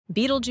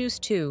Beetlejuice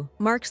 2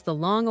 marks the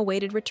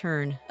long-awaited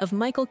return of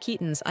Michael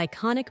Keaton's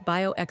iconic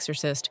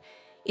bio-exorcist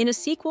in a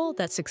sequel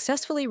that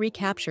successfully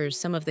recaptures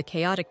some of the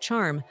chaotic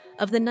charm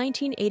of the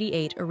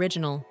 1988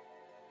 original.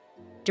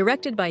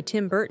 Directed by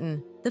Tim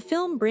Burton, the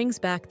film brings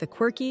back the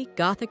quirky,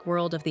 gothic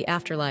world of the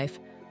afterlife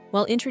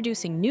while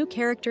introducing new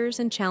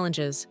characters and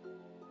challenges.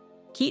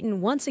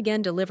 Keaton once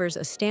again delivers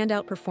a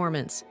standout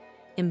performance,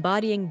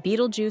 embodying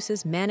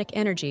Beetlejuice's manic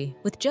energy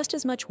with just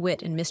as much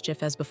wit and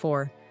mischief as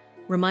before,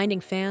 reminding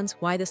fans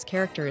why this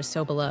character is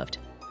so beloved.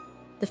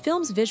 The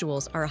film's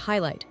visuals are a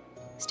highlight,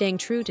 staying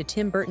true to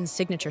Tim Burton's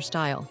signature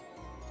style.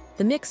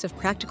 The mix of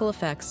practical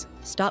effects,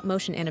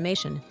 stop-motion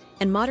animation,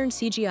 and modern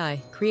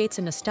CGI creates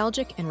a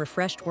nostalgic and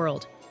refreshed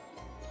world.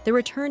 The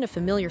return of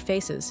familiar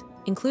faces,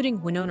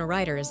 including Winona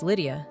Ryder as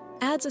Lydia,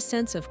 adds a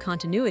sense of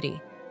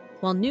continuity,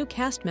 while new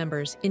cast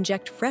members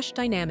inject fresh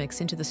dynamics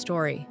into the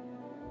story.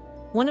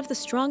 One of the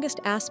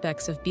strongest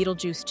aspects of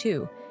Beetlejuice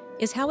 2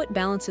 is how it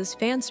balances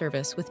fan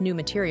service with new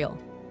material.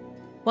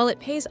 While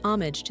it pays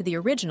homage to the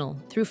original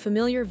through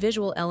familiar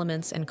visual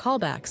elements and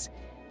callbacks,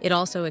 it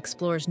also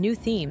explores new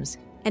themes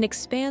and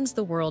expands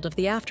the world of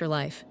the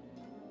afterlife.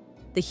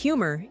 The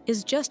humor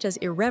is just as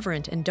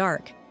irreverent and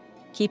dark,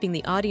 keeping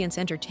the audience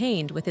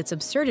entertained with its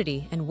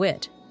absurdity and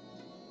wit.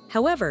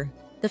 However,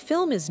 the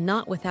film is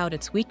not without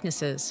its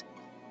weaknesses.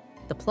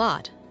 The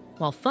plot,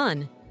 while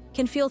fun,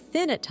 can feel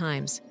thin at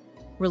times,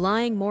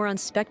 relying more on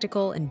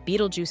spectacle and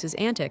Beetlejuice's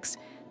antics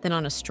than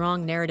on a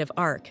strong narrative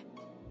arc.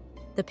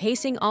 The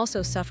pacing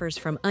also suffers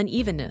from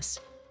unevenness,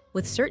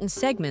 with certain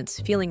segments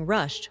feeling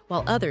rushed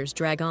while others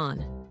drag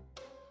on.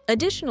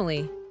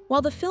 Additionally,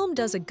 while the film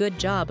does a good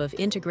job of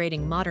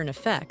integrating modern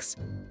effects,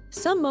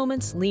 some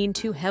moments lean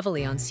too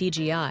heavily on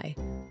CGI,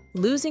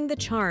 losing the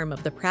charm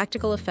of the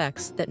practical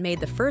effects that made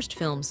the first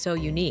film so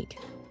unique.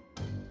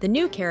 The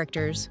new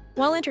characters,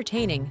 while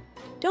entertaining,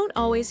 don't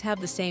always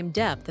have the same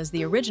depth as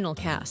the original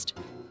cast.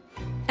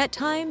 At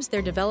times,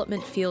 their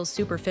development feels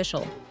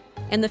superficial,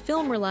 and the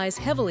film relies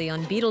heavily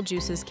on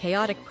Beetlejuice's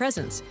chaotic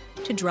presence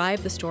to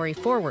drive the story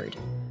forward,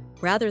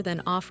 rather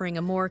than offering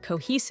a more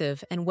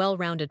cohesive and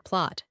well-rounded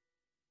plot.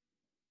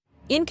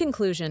 In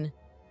conclusion,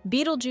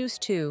 Beetlejuice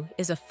 2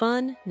 is a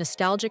fun,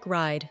 nostalgic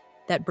ride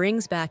that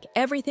brings back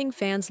everything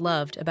fans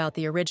loved about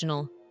the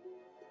original.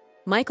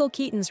 Michael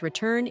Keaton's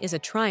return is a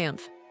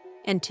triumph,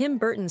 and Tim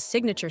Burton's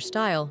signature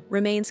style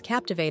remains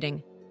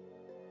captivating.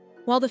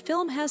 While the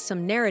film has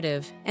some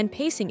narrative and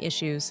pacing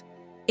issues,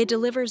 it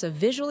delivers a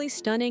visually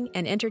stunning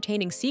and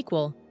entertaining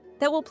sequel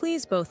that will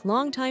please both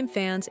longtime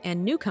fans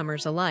and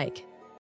newcomers alike.